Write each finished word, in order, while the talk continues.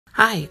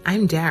Hi,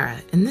 I'm Dara,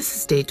 and this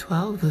is day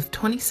 12 of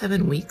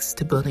 27 weeks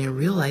to building a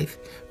real-life,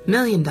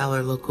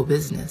 million-dollar local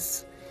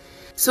business.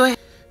 So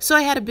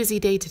I had a busy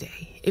day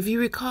today. If you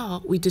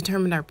recall, we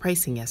determined our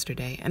pricing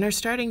yesterday and are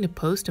starting to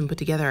post and put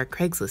together our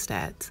Craigslist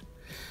ads.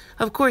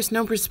 Of course,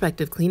 no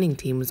prospective cleaning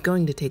team was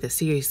going to take us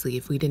seriously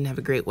if we didn't have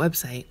a great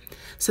website,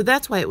 so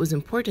that's why it was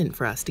important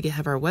for us to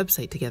have our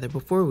website together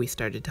before we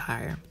started to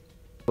hire.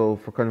 So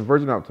for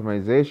conversion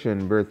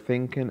optimization, we're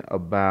thinking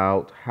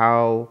about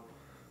how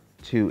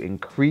to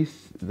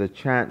increase the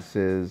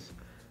chances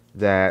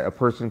that a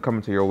person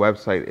coming to your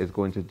website is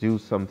going to do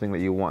something that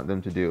you want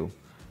them to do.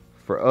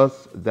 For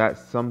us, that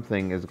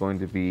something is going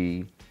to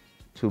be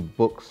to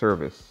book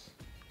service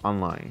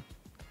online.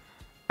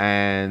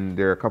 And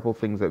there are a couple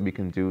things that we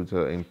can do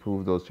to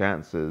improve those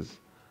chances.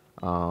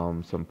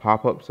 Some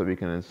pop-ups that we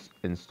can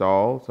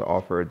install to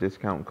offer a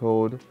discount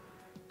code.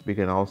 We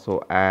can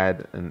also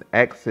add an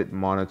exit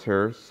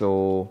monitor,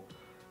 so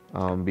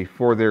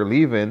before they're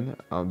leaving,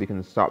 we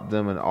can stop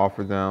them and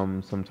offer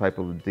them some type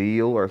of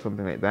deal or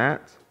something like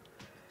that.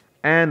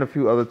 And a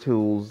few other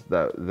tools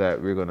that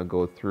we're going to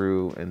go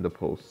through in the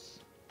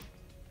posts.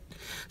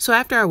 So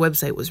after our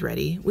website was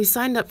ready, we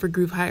signed up for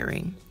Groove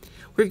Hiring.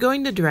 We're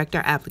going to direct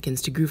our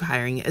applicants to Groove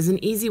Hiring as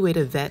an easy way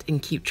to vet and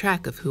keep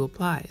track of who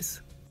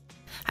applies.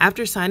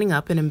 After signing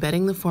up and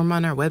embedding the form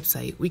on our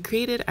website, we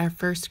created our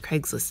first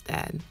Craigslist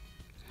ad.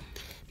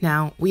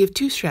 Now, we have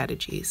two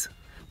strategies.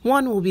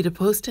 One will be to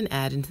post an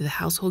ad into the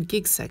household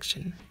gigs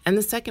section, and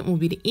the second will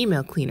be to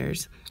email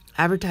cleaners,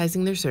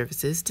 advertising their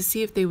services to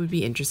see if they would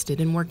be interested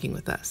in working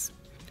with us.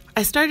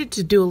 I started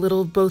to do a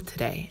little of both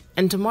today,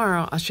 and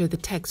tomorrow I'll share the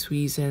text we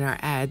use in our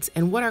ads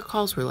and what our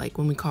calls were like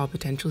when we call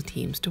potential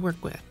teams to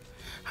work with.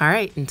 All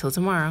right, until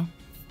tomorrow.